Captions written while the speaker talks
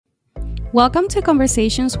Welcome to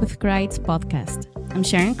Conversations with Kreitz podcast. I'm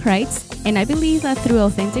Sharon Kreitz, and I believe that through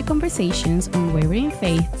authentic conversations, unwavering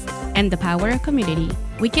faith, and the power of community,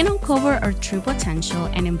 we can uncover our true potential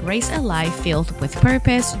and embrace a life filled with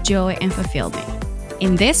purpose, joy, and fulfillment.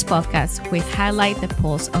 In this podcast, we highlight the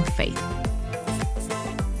pulse of faith.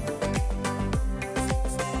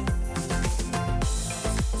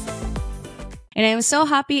 And I'm so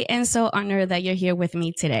happy and so honored that you're here with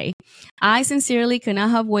me today. I sincerely could not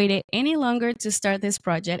have waited any longer to start this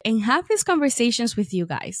project and have these conversations with you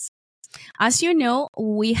guys. As you know,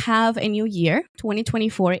 we have a new year.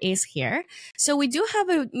 2024 is here. So we do have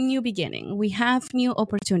a new beginning. We have new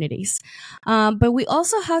opportunities. But we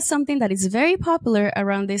also have something that is very popular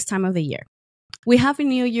around this time of the year. We have a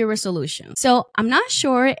New Year resolution. So I'm not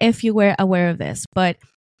sure if you were aware of this, but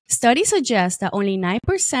studies suggest that only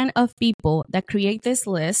 9% of people that create this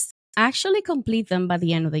list actually complete them by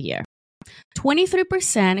the end of the year.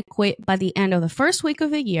 23% quit by the end of the first week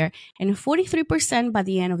of the year, and 43% by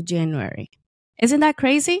the end of January. Isn't that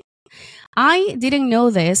crazy? I didn't know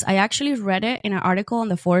this. I actually read it in an article on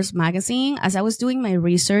the Forbes magazine as I was doing my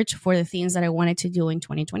research for the things that I wanted to do in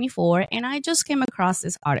 2024, and I just came across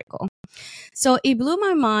this article. So it blew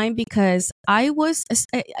my mind because I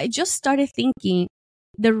just started thinking,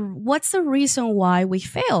 what's the reason why we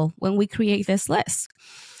fail when we create this list?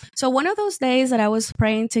 So one of those days that I was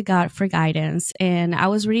praying to God for guidance and I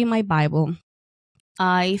was reading my Bible,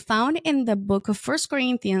 I found in the book of 1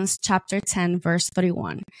 Corinthians chapter 10, verse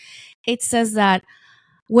 31, it says that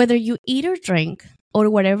whether you eat or drink or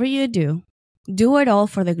whatever you do it all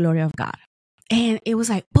for the glory of God. And it was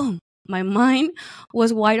like, boom, my mind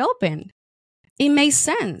was wide open. It made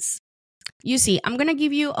sense. You see, I'm going to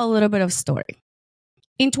give you a little bit of story.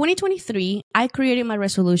 In 2023, I created my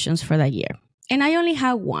resolutions for that year, and I only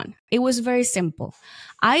had one. It was very simple.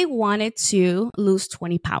 I wanted to lose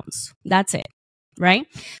 20 pounds. That's it, right?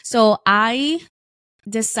 So I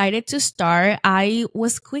decided to start. I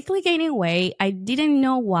was quickly gaining weight. I didn't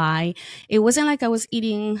know why. It wasn't like I was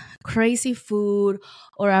eating crazy food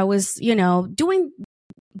or I was, doing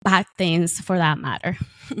bad things for that matter.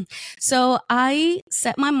 So I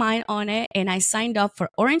set my mind on it and I signed up for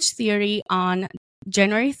Orange Theory on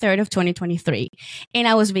January 3rd of 2023. And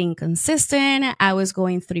I was being consistent. I was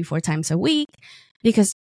going 3-4 times a week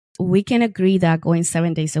because we can agree that going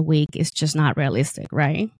 7 days a week is just not realistic,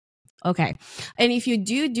 right? Okay. And if you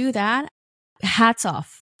do that, hats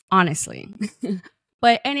off, honestly.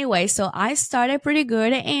 But anyway, so I started pretty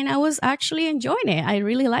good and I was actually enjoying it. I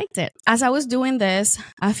really liked it. As I was doing this,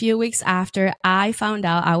 a few weeks after, I found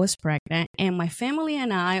out I was pregnant and my family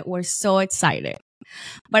and I were so excited.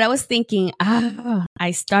 But I was thinking,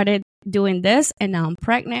 I started doing this and now I'm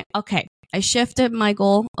pregnant. Okay, I shifted my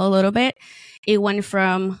goal a little bit. It went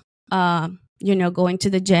from, going to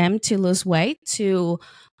the gym to lose weight to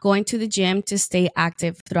going to the gym to stay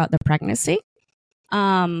active throughout the pregnancy.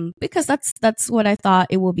 Because that's what I thought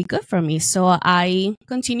it would be good for me. So I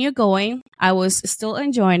continued going. I was still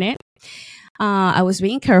enjoying it. I was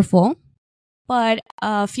being careful. But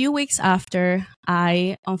a few weeks after,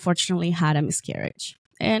 I unfortunately had a miscarriage.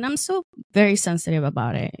 And I'm still very sensitive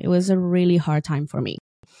about it. It was a really hard time for me.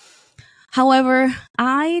 However,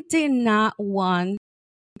 I did not want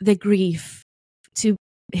the grief to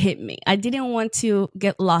hit me. I didn't want to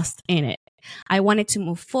get lost in it. I wanted to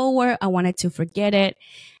move forward. I wanted to forget it.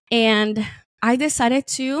 And I decided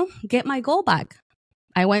to get my goal back.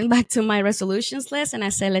 I went back to my resolutions list and I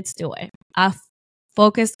said, let's do it. I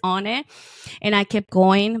focused on it and I kept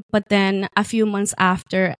going. But then a few months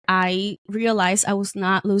after, I realized I was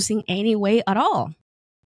not losing any weight at all.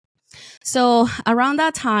 So around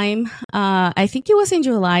that time, I think it was in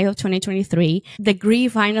July of 2023, the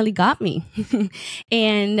grief finally got me.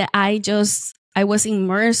 And I was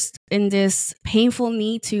immersed in this painful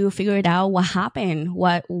need to figure it out what happened,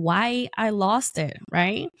 why I lost it,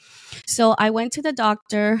 right? So I went to the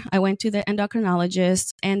doctor, I went to the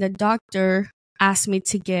endocrinologist, and the doctor asked me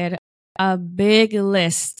to get a big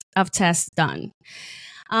list of tests done.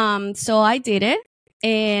 So I did it.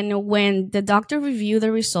 And when the doctor reviewed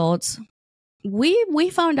the results, we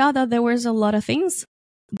found out that there was a lot of things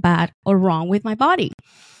bad or wrong with my body.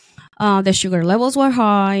 The sugar levels were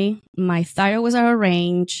high. My thyroid was out of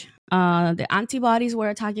range. The antibodies were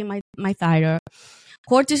attacking my thyroid.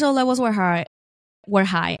 Cortisol levels were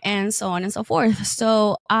high, and so on and so forth.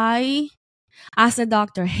 So I asked the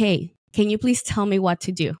doctor, hey, can you please tell me what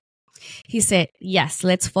to do? He said, yes,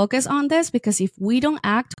 let's focus on this because if we don't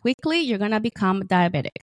act quickly, you're going to become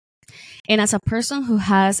diabetic. And as a person who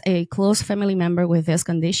has a close family member with this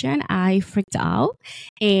condition, I freaked out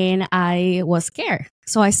and I was scared.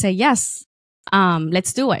 So I said, yes,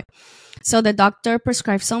 let's do it. So the doctor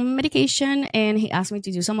prescribed some medication and he asked me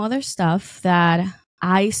to do some other stuff that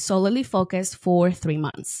I solely focused for 3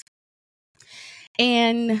 months.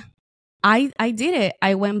 And I did it.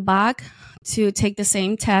 I went back to take the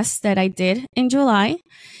same test that I did in July.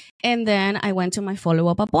 And then I went to my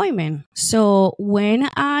follow-up appointment. So when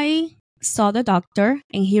I saw the doctor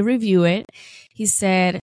and he reviewed it, he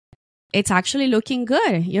said, it's actually looking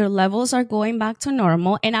good. Your levels are going back to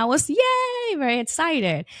normal. And I was, yay, very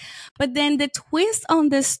excited. But then the twist on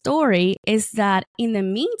this story is that in the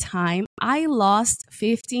meantime, I lost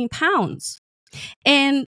 15 pounds.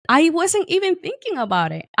 And I wasn't even thinking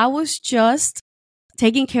about it. I was just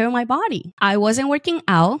taking care of my body. I wasn't working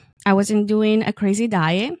out. I wasn't doing a crazy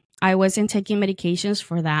diet. I wasn't taking medications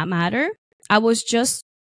for that matter. I was just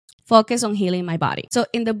focused on healing my body. So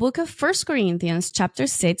in the book of 1 Corinthians chapter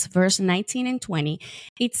 6, verse 19 and 20,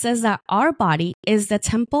 it says that our body is the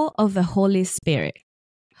temple of the Holy Spirit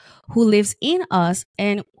who lives in us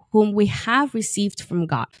and whom we have received from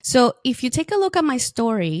God. So if you take a look at my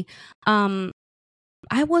story,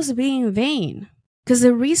 I was being vain. Because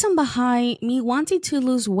the reason behind me wanting to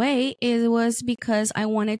lose weight was because I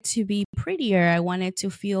wanted to be prettier. I wanted to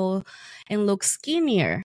feel and look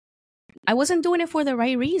skinnier. I wasn't doing it for the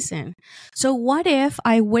right reason. So what if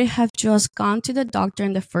I would have just gone to the doctor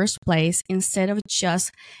in the first place instead of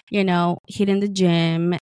just, hitting the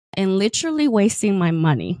gym and literally wasting my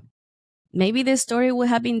money? Maybe this story would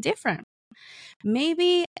have been different.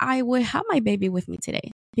 Maybe I would have my baby with me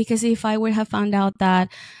today. Because if I would have found out that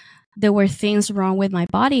there were things wrong with my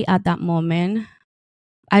body at that moment,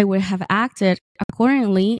 I would have acted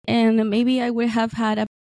accordingly and maybe I would have had a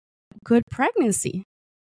good pregnancy,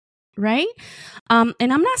 right? And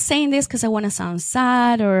I'm not saying this because I want to sound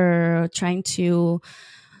sad or trying to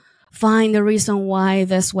find the reason why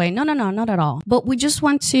this way. No, not at all. But we just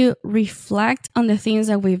want to reflect on the things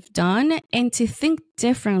that we've done and to think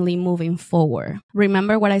differently moving forward.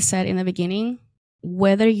 Remember what I said in the beginning?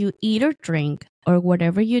 Whether you eat or drink or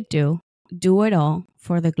whatever you do it all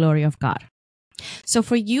for the glory of God. So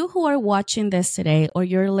for you who are watching this today or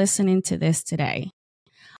you're listening to this today,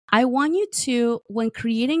 I want you to, when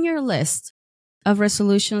creating your list of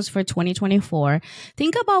resolutions for 2024,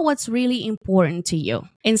 think about what's really important to you.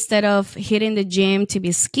 Instead of hitting the gym to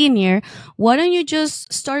be skinnier, why don't you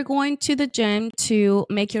just start going to the gym to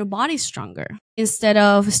make your body stronger? Instead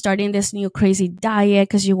of starting this new crazy diet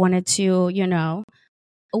because you wanted to,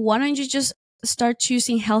 why don't you just start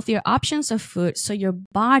choosing healthier options of food so your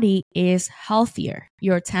body is healthier,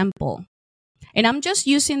 your temple? And I'm just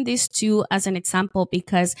using these two as an example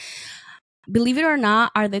because, believe it or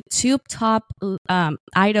not, are the two top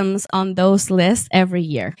items on those lists every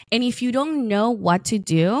year. And if you don't know what to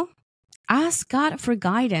do, ask God for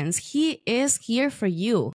guidance. He is here for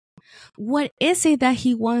you. What is it that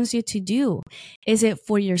He wants you to do? Is it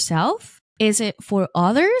for yourself? Is it for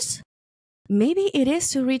others? Maybe it is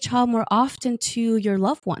to reach out more often to your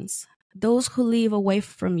loved ones, those who live away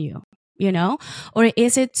from you, Or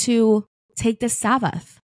is it to take the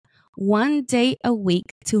Sabbath, one day a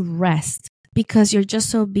week to rest because you're just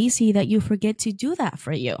so busy that you forget to do that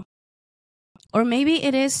for you? Or maybe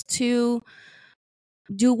it is to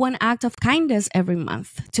do one act of kindness every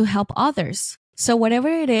month to help others. So whatever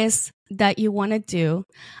it is that you want to do,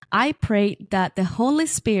 I pray that the Holy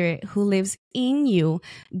Spirit who lives in you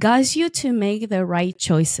guides you to make the right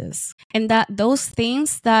choices, and that those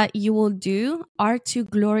things that you will do are to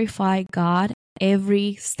glorify God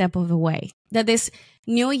every step of the way. That this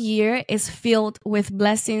new year is filled with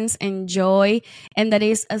blessings and joy, and that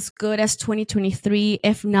is as good as 2023,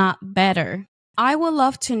 if not better. I would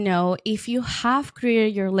love to know if you have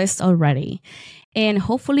created your list already, and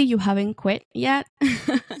hopefully you haven't quit yet.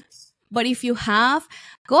 But if you have,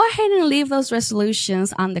 go ahead and leave those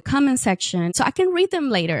resolutions on the comment section so I can read them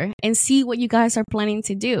later and see what you guys are planning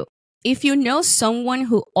to do. If you know someone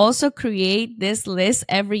who also create this list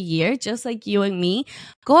every year, just like you and me,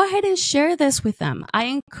 go ahead and share this with them. I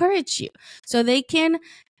encourage you so they can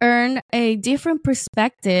earn a different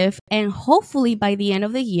perspective, and hopefully by the end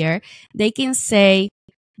of the year, they can say,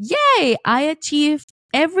 yay, I achieved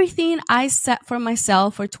everything I set for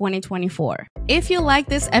myself for 2024. If you like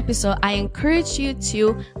this episode, I encourage you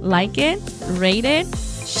to like it, rate it,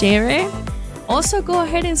 share it. Also, go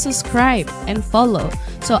ahead and subscribe and follow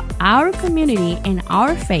so our community and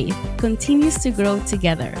our faith continues to grow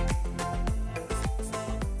together.